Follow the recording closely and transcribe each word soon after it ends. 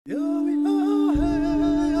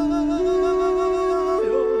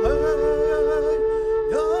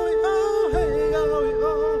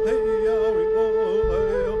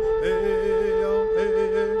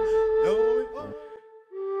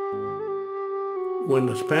When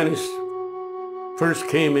the Spanish first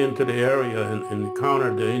came into the area and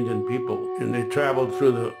encountered the Indian people, and they traveled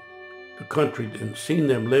through the country and seen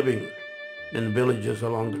them living in villages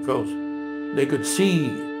along the coast, they could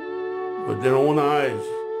see with their own eyes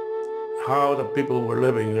how the people were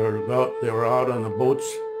living. They were out on the boats,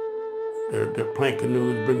 their plank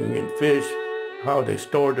canoes bringing in fish, how they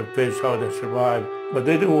stored the fish, how they survived. But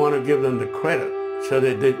they didn't want to give them the credit. So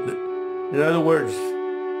they did. In other words,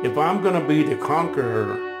 if I'm going to be the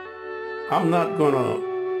conqueror, I'm not going to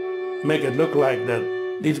make it look like that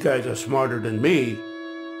these guys are smarter than me.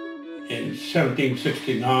 In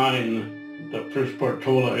 1769, the first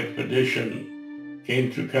Portola expedition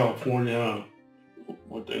came through California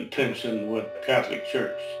with the intention with the Catholic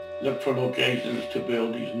Church, looked for locations to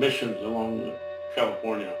build these missions along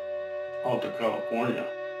California, Alta California.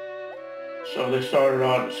 So they started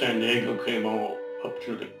out in San Diego, came all up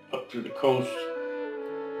through the coast,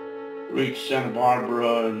 reached Santa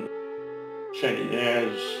Barbara and Santa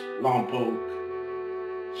Ines, Lompoc,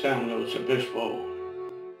 San Luis Obispo.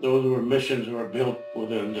 Those were missions that were built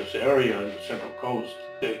within this area in the Central Coast.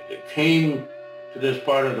 They came to this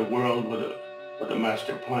part of the world with a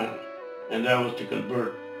master plan, and that was to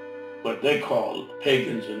convert what they called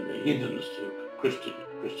pagans and the heathens to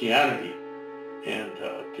Christianity, and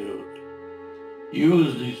to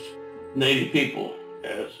use these native people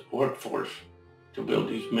as workforce to build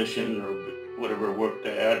these missions or whatever work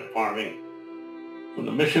they had, farming. When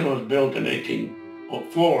the mission was built in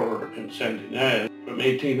 1804 in Santa Ines, from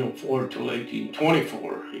 1804 till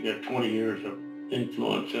 1824, you get 20 years of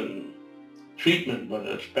influence and treatment by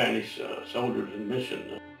the Spanish soldiers and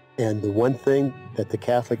mission. And the one thing that the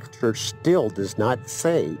Catholic Church still does not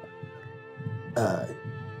say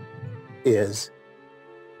is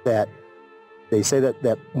that they say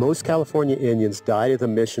that most California Indians died of the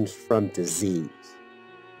missions from disease.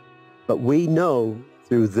 But we know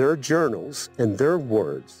through their journals and their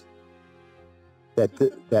words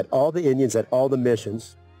that all the Indians at all the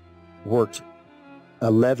missions worked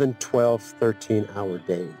 11, 12, 13-hour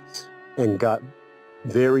days and got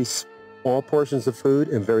very small portions of food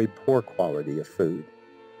and very poor quality of food.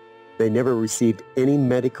 They never received any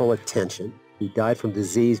medical attention. We died from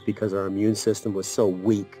disease because our immune system was so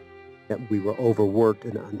weak that we were overworked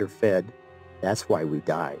and underfed. That's why we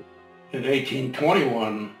died. In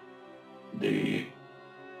 1821, the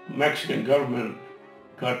Mexican government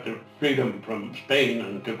got the freedom from Spain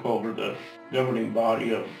and took over the governing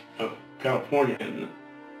body of California. And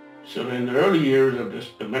so in the early years of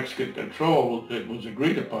the Mexican control, it was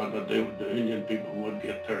agreed upon that the Indian people would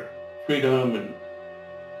get their freedom and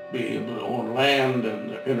be able to own land,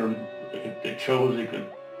 and if they chose, they could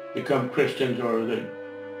become Christians, or they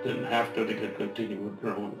didn't have to, they could continue with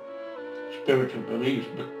their own spiritual beliefs.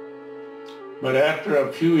 But after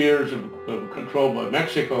a few years of control by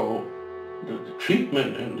Mexico, the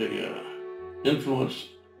treatment and the influence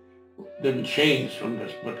didn't change from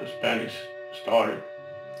what the Spanish started.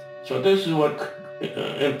 So this is what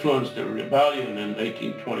influenced the rebellion in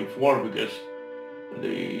 1824, because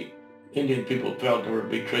the Indian people felt they were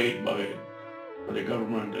betrayed by the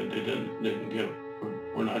government, and they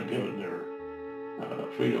were not given their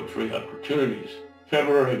free opportunities.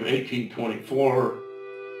 February of 1824,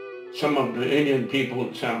 some of the Indian people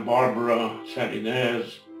in Santa Barbara, Santa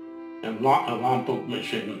Ines, and Lompoc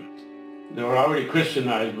Mission, they were already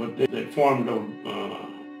Christianized, but they formed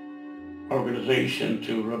an organization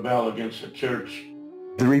to rebel against the church.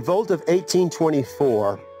 The revolt of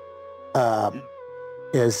 1824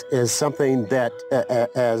 is something that,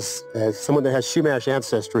 as someone that has Chumash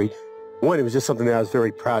ancestry, one, it was just something that I was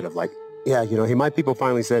very proud of. Like, yeah, my people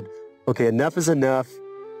finally said, okay, enough is enough.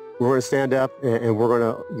 We're going to stand up and we're going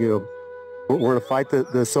to, we're going to fight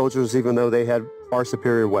the soldiers, even though they had far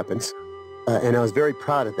superior weapons. And I was very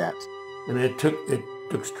proud of that. And it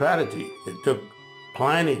took strategy. It took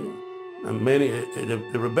planning. And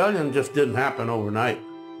the rebellion just didn't happen overnight.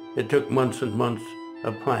 It took months and months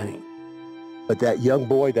of planning. But that young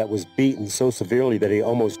boy that was beaten so severely that he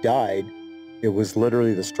almost died, it was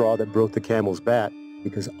literally the straw that broke the camel's back,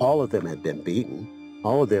 because all of them had been beaten.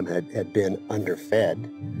 All of them had been underfed.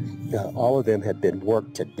 All of them had been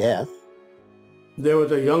worked to death. There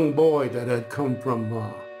was a young boy that had come from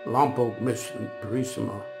Lompoc Mission,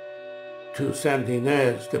 Purisima, to Santa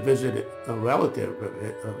Ines to visit a relative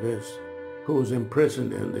of his who was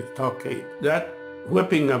imprisoned in the stockade. That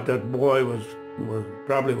whipping of that boy was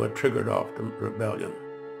probably what triggered off the rebellion.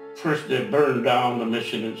 First, they burned down the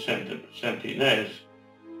mission in Santa Ines,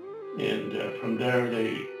 and from there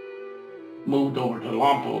they moved over to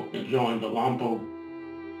Lompoc and joined the Lompoc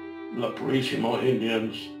La Purisima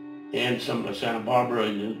Indians, and some of the Santa Barbara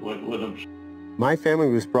Indians went with them. My family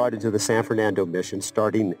was brought into the San Fernando Mission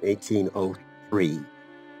starting in 1803.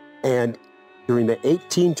 And during the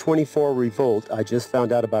 1824 revolt, I just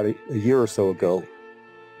found out about a year or so ago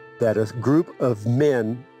that a group of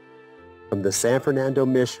men from the San Fernando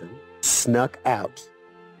Mission snuck out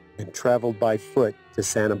and traveled by foot to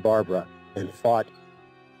Santa Barbara and fought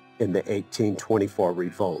in the 1824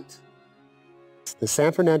 revolt. The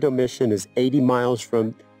San Fernando Mission is 80 miles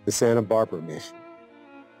from the Santa Barbara Mission.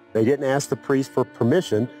 They didn't ask the priest for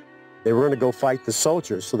permission. They were going to go fight the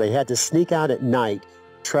soldiers, so they had to sneak out at night,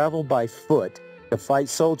 travel by foot to fight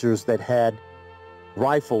soldiers that had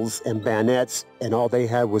rifles and bayonets, and all they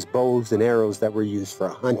had was bows and arrows that were used for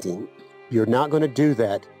hunting. You're not going to do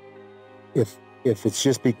that if it's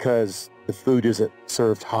just because the food isn't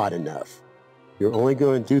served hot enough. You're only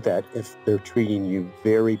going to do that if they're treating you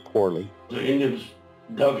very poorly. The Indians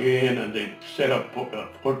dug in and they set up a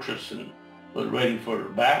fortress and was ready for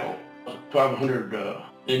battle. 1,200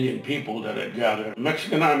 Indian people that had gathered. The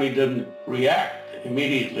Mexican army didn't react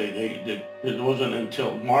immediately. It wasn't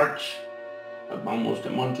until March, almost a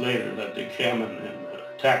month later, that they came and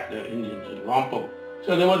attacked the Indians in Lompo.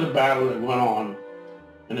 So there was a battle that went on,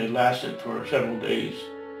 and it lasted for several days.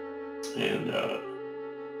 And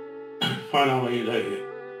finally, they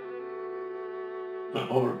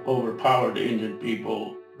overpowered the Indian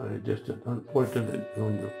people. Just unfortunate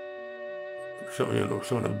when some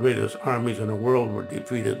of the greatest armies in the world were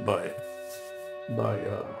defeated by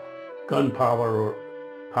gunpowder or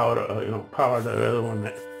power that the other one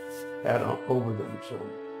had over them. So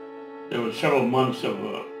there were several months of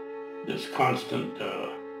this constant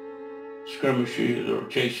skirmishes or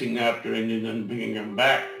chasing after Indians and bringing them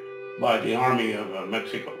back by the army of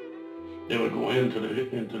Mexico. They would go into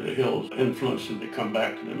the hills, influence them to come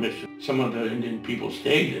back to the mission. Some of the Indian people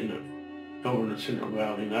stayed over in the Central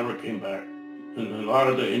Valley, never came back. And a lot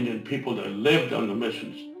of the Indian people that lived on the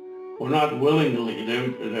missions were not willingly,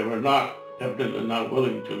 they were not, evidently not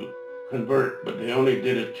willing to convert, but they only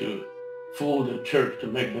did it to fool the church, to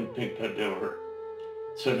make them think that they were,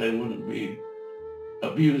 so they wouldn't be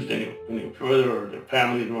abused any further, or their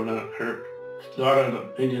families were not hurt. A lot of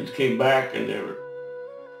the Indians came back and they were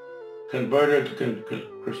converted to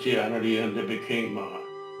Christianity, and they became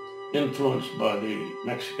influenced by the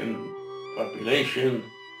Mexican population.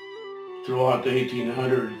 Throughout the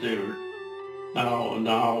 1800s, they were now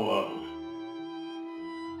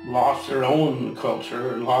lost their own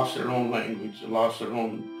culture, lost their own language, lost their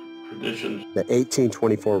own traditions. The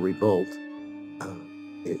 1824 revolt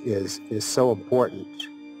is so important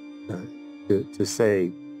to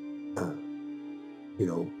say,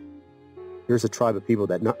 here's a tribe of people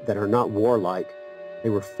that are not warlike. They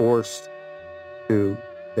were forced to.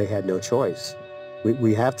 They had no choice.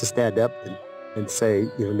 We have to stand up and say,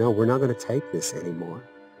 no, we're not going to take this anymore.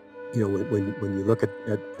 When you look at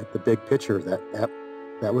the big picture,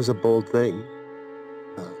 that was a bold thing.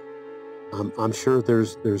 I'm sure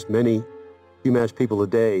there's many Chumash people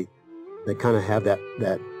today that kind of have that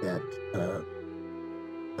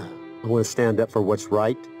I want to stand up for what's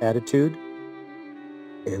right attitude,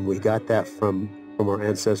 and we got that from our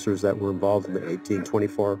ancestors that were involved in the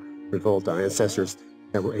 1824 revolt. Our ancestors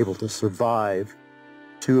that were able to survive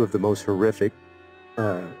two of the most horrific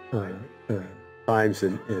times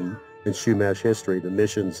in Chumash history, the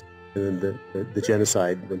missions and then the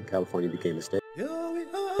genocide when California became a state.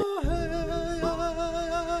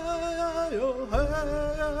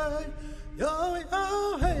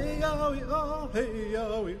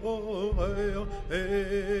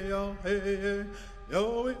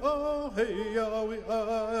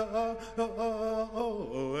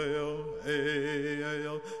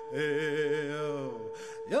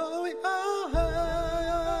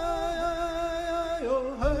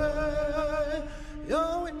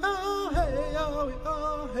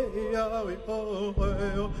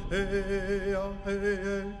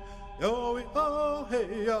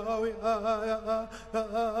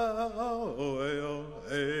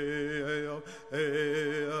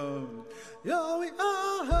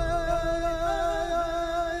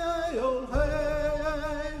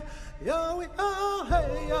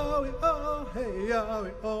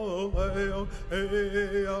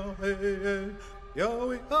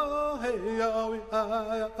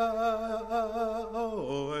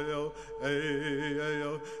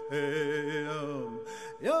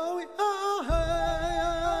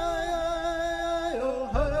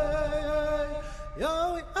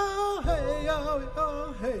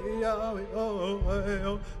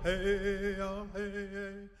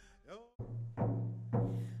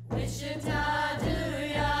 Wish it